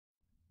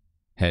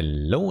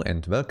Hello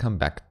and welcome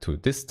back to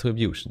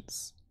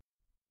Distributions.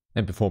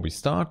 And before we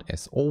start,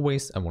 as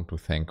always, I want to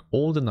thank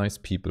all the nice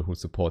people who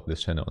support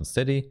this channel on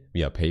Steady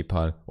via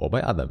PayPal or by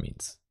other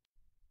means.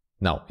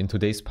 Now, in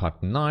today's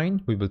part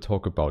 9, we will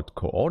talk about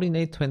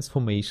coordinate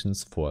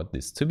transformations for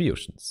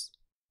distributions.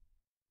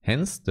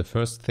 Hence, the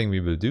first thing we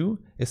will do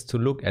is to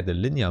look at a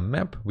linear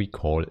map we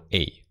call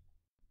A.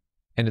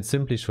 And it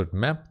simply should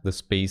map the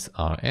space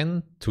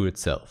Rn to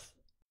itself.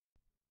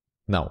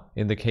 Now,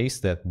 in the case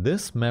that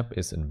this map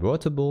is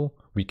invertible,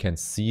 we can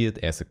see it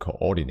as a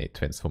coordinate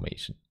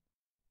transformation.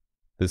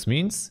 This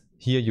means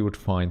here you would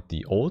find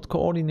the old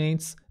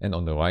coordinates and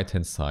on the right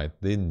hand side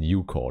the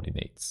new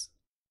coordinates.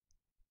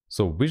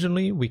 So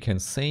visually we can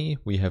say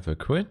we have a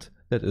grid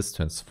that is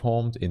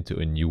transformed into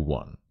a new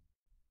one.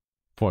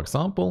 For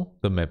example,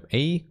 the map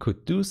A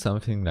could do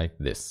something like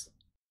this.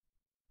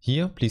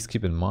 Here please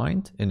keep in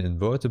mind an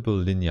invertible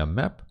linear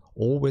map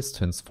always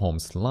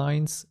transforms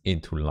lines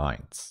into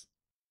lines.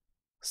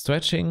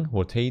 Stretching,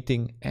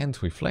 rotating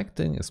and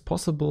reflecting is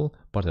possible,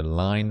 but a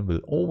line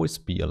will always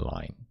be a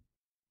line.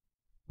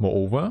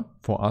 Moreover,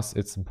 for us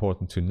it's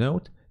important to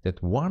note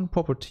that one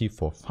property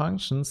for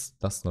functions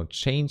does not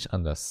change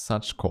under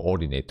such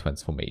coordinate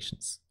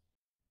transformations.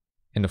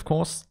 And of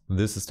course,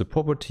 this is the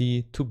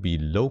property to be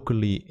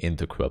locally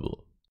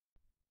integrable.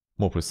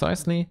 More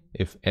precisely,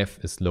 if f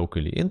is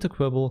locally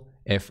integrable,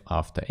 f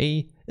after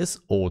a is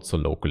also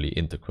locally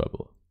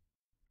integrable.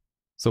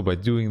 So by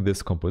doing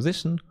this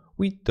composition,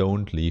 we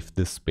don't leave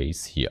this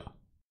space here.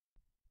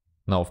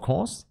 Now, of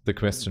course, the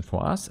question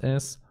for us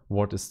is,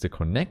 what is the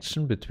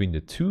connection between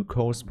the two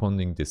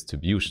corresponding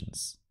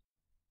distributions?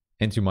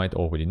 And you might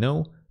already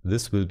know,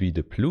 this will be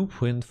the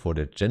blueprint for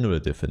the general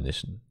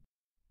definition.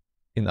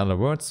 In other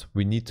words,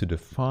 we need to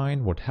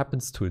define what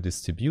happens to a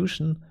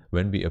distribution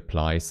when we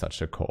apply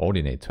such a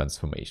coordinate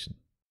transformation.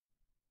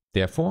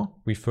 Therefore,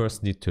 we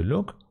first need to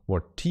look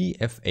what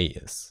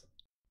TFA is.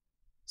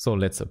 So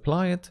let's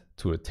apply it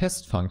to a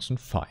test function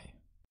phi.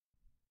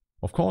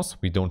 Of course,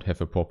 we don't have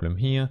a problem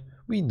here,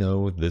 we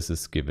know this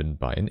is given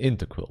by an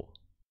integral.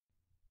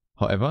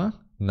 However,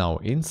 now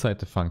inside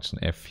the function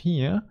f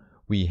here,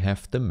 we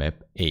have the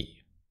map A.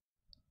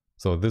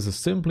 So this is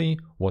simply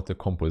what the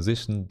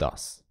composition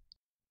does.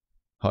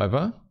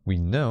 However, we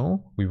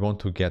know we want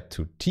to get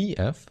to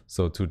tf,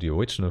 so to the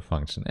original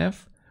function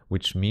f,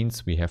 which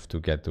means we have to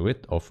get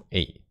rid of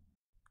A.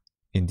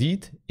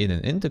 Indeed, in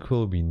an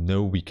integral we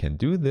know we can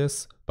do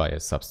this by a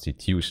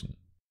substitution.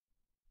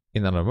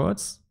 In other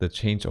words, the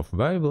change of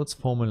variables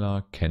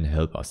formula can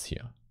help us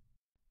here.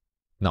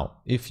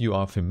 Now, if you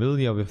are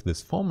familiar with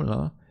this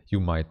formula, you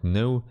might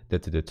know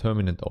that the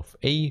determinant of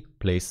A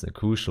plays a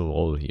crucial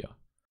role here.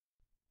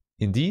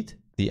 Indeed,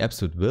 the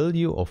absolute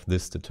value of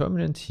this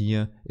determinant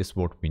here is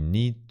what we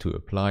need to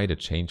apply the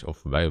change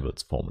of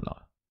variables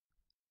formula.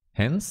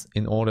 Hence,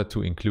 in order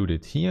to include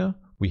it here,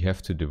 we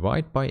have to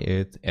divide by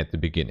it at the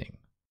beginning.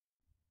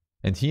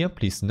 And here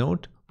please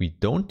note, we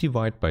don't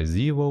divide by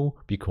 0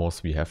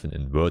 because we have an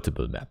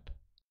invertible map.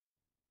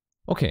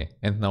 Okay,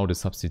 and now the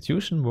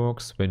substitution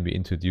works when we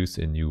introduce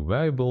a new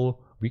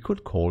variable we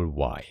could call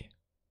y.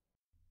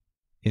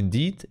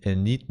 Indeed, a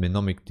neat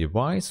mnemonic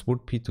device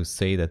would be to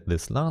say that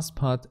this last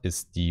part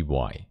is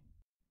dy.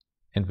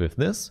 And with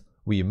this,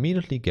 we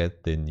immediately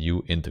get the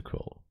new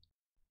integral.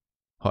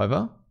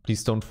 However,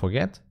 please don't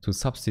forget to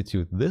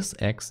substitute this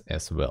x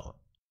as well.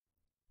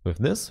 With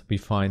this, we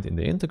find in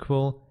the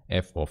integral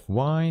f of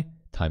y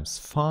times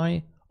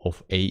phi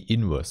of a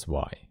inverse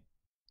y.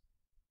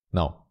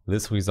 Now,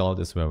 this result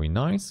is very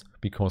nice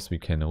because we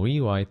can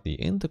rewrite the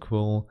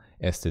integral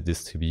as the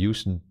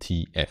distribution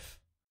tf.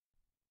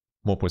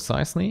 More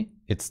precisely,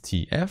 it's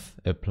tf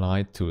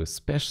applied to a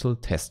special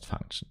test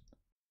function.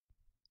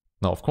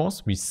 Now, of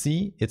course, we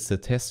see it's the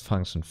test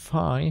function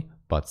phi,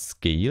 but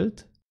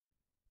scaled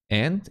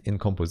and in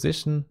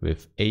composition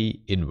with a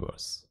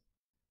inverse.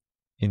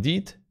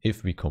 Indeed,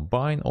 if we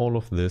combine all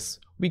of this,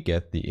 we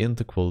get the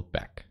integral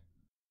back.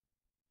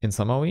 In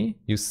summary,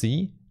 you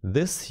see,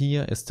 this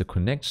here is the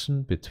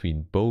connection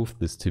between both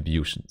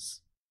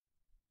distributions.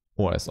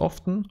 Or as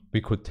often,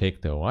 we could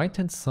take the right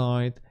hand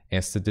side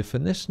as the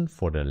definition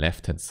for the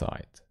left hand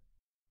side.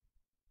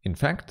 In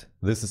fact,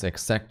 this is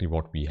exactly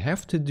what we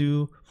have to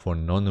do for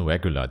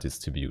non-regular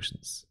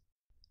distributions.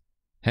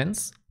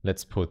 Hence,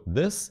 let's put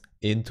this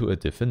into a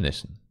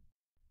definition.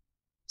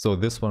 So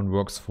this one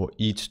works for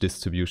each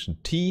distribution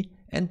T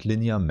and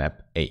linear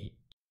map A.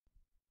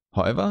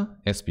 However,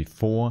 as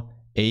before,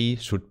 A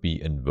should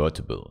be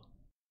invertible.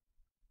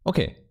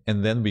 Okay,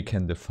 and then we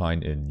can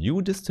define a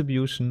new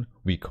distribution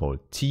we call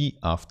T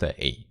after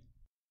A.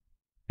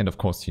 And of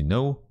course, you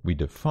know, we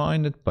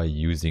define it by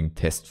using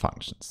test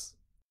functions.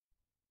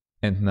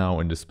 And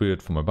now in the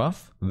spirit from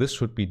above, this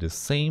should be the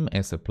same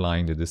as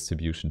applying the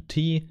distribution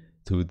T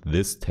to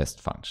this test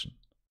function.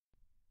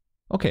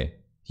 Okay,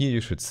 here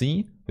you should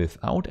see,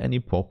 without any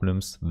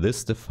problems,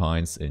 this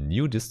defines a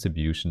new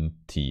distribution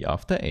T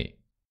after A.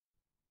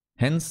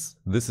 Hence,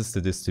 this is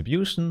the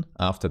distribution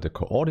after the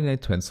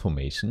coordinate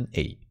transformation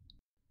A.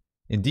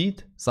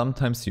 Indeed,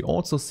 sometimes you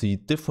also see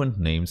different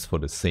names for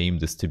the same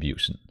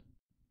distribution.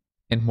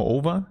 And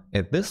moreover,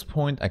 at this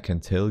point I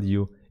can tell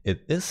you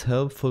it is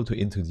helpful to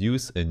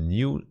introduce a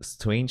new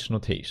strange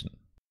notation.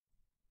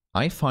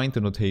 I find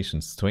the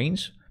notation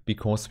strange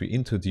because we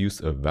introduce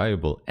a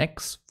variable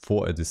x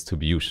for a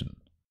distribution.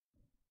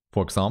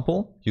 For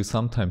example, you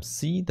sometimes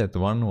see that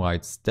one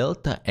writes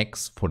delta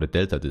x for the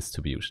delta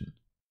distribution.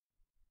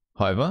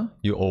 However,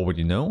 you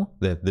already know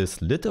that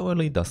this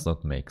literally does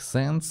not make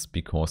sense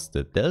because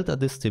the delta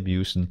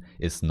distribution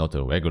is not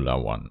a regular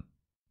one.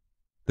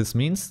 This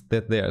means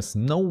that there is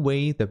no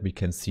way that we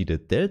can see the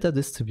delta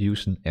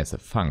distribution as a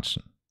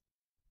function.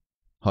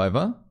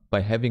 However,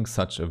 by having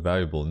such a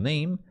variable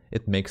name,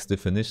 it makes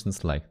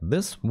definitions like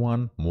this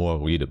one more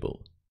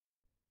readable.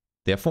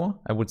 Therefore,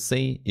 I would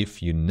say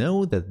if you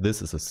know that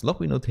this is a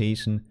sloppy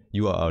notation,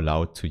 you are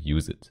allowed to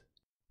use it.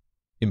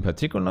 In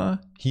particular,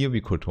 here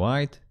we could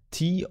write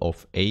t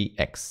of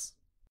ax.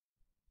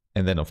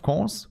 And then of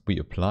course, we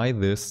apply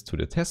this to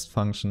the test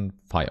function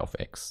phi of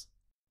x.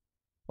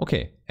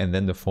 Okay, and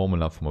then the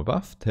formula from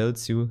above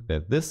tells you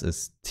that this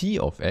is t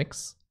of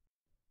x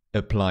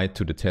applied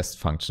to the test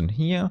function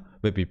here,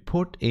 where we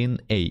put in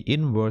a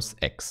inverse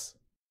x.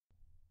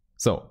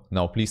 So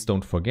now please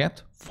don't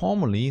forget,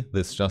 formally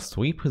this just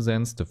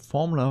represents the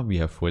formula we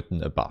have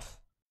written above.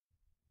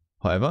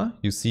 However,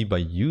 you see by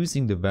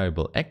using the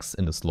variable x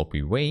in a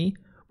sloppy way,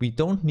 we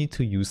don't need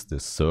to use the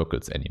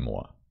circles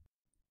anymore.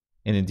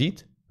 And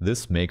indeed,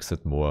 this makes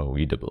it more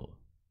readable.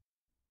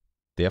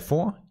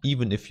 Therefore,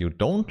 even if you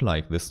don't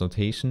like this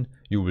notation,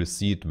 you will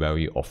see it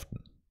very often.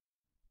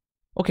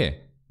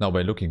 Okay, now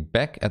by looking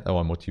back at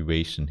our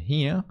motivation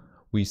here,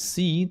 we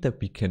see that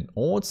we can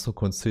also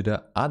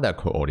consider other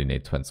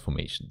coordinate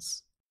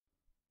transformations.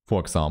 For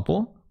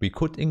example, we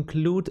could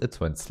include a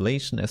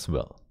translation as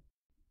well.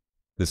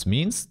 This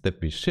means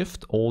that we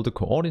shift all the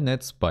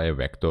coordinates by a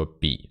vector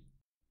b.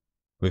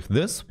 With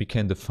this, we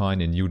can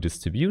define a new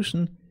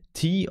distribution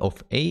t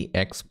of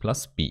ax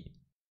plus b.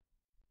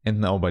 And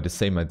now by the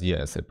same idea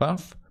as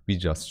above, we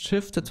just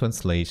shift the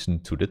translation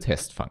to the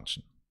test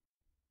function.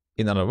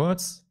 In other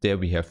words, there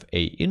we have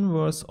a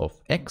inverse of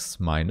x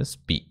minus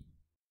b.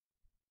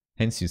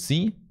 Hence you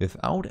see,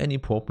 without any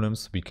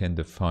problems, we can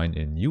define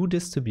a new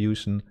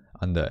distribution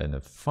under an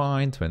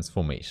affine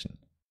transformation.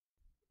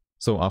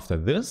 So after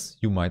this,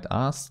 you might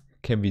ask,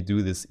 can we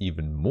do this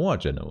even more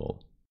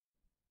general?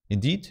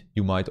 Indeed,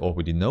 you might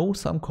already know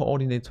some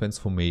coordinate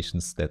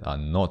transformations that are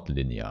not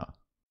linear.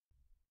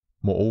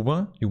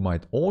 Moreover, you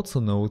might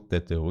also note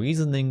that the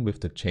reasoning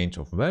with the change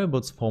of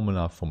variables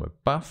formula from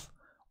above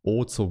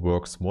also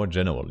works more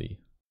generally.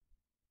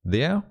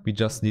 There, we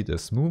just need a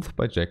smooth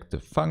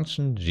bijective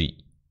function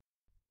g.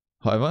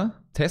 However,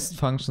 test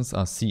functions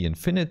are C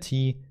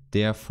infinity,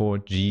 therefore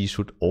g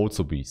should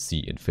also be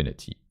C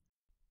infinity.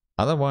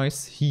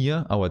 Otherwise,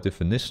 here our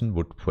definition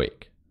would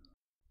break.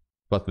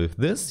 But with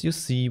this, you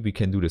see, we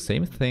can do the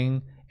same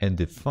thing and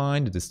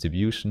define the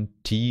distribution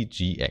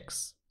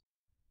tgx.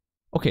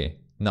 Okay,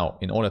 now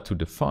in order to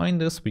define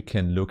this, we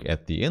can look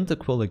at the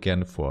integral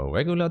again for a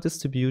regular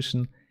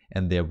distribution,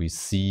 and there we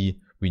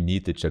see we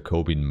need the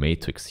Jacobian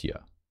matrix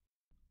here.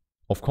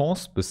 Of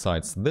course,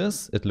 besides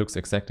this, it looks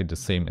exactly the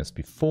same as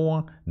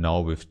before, now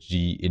with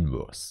G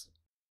inverse.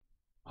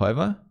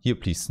 However, here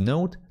please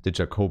note the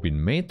Jacobian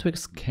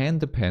matrix can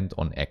depend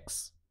on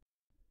x.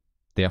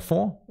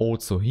 Therefore,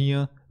 also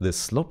here, the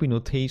sloppy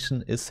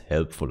notation is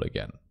helpful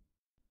again.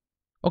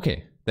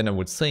 Okay, then I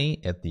would say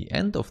at the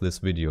end of this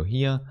video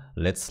here,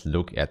 let's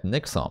look at an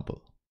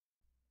example.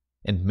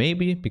 And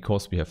maybe,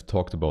 because we have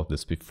talked about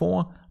this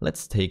before,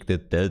 let's take the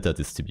delta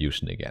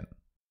distribution again.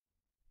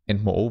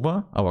 And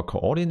moreover, our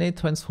coordinate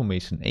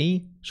transformation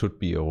A should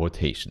be a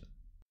rotation.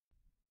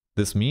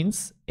 This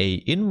means A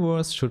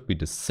inverse should be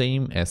the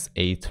same as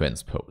A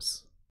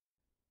transpose.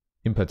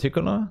 In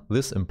particular,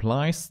 this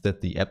implies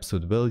that the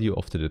absolute value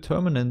of the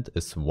determinant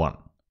is 1.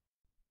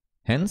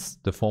 Hence,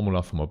 the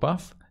formula from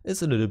above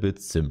is a little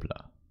bit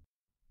simpler.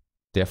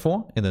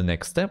 Therefore, in the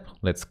next step,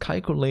 let's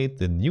calculate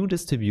the new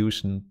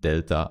distribution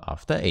delta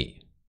after A.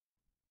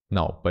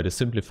 Now, by the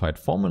simplified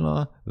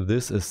formula,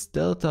 this is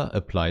delta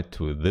applied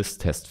to this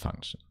test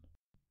function.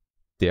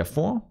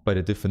 Therefore, by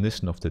the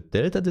definition of the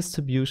delta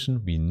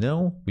distribution, we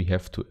know we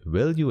have to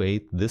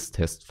evaluate this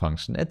test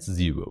function at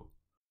 0.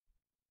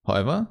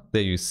 However,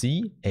 there you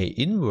see A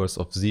inverse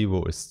of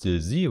 0 is still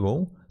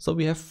 0, so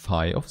we have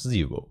phi of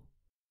 0.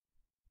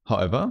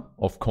 However,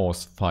 of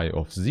course, phi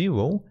of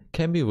 0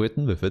 can be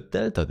written with a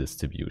delta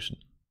distribution.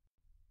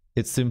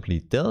 It's simply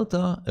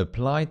delta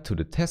applied to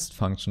the test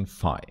function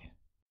phi.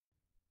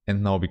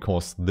 And now,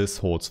 because this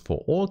holds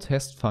for all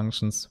test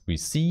functions, we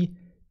see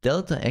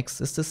delta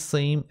x is the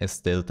same as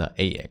delta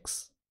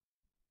ax.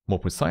 More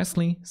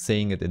precisely,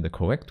 saying it in the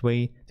correct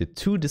way, the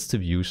two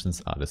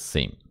distributions are the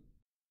same.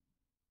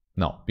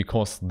 Now,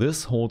 because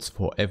this holds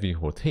for every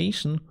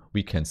rotation,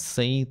 we can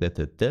say that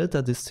the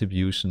delta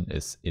distribution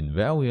is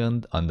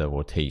invariant under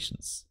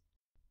rotations.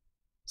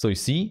 So you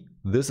see,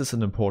 this is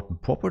an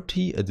important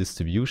property a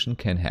distribution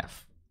can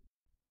have.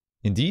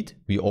 Indeed,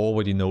 we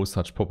already know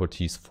such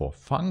properties for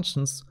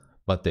functions,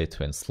 but they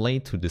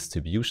translate to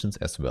distributions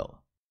as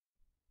well.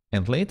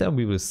 And later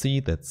we will see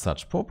that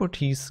such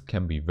properties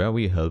can be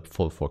very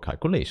helpful for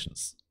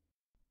calculations.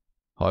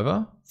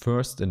 However,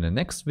 first in the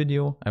next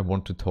video I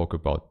want to talk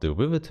about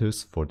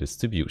derivatives for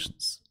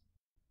distributions.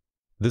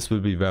 This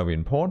will be very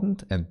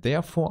important and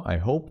therefore I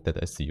hope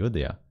that I see you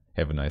there.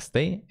 Have a nice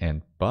day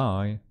and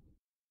bye!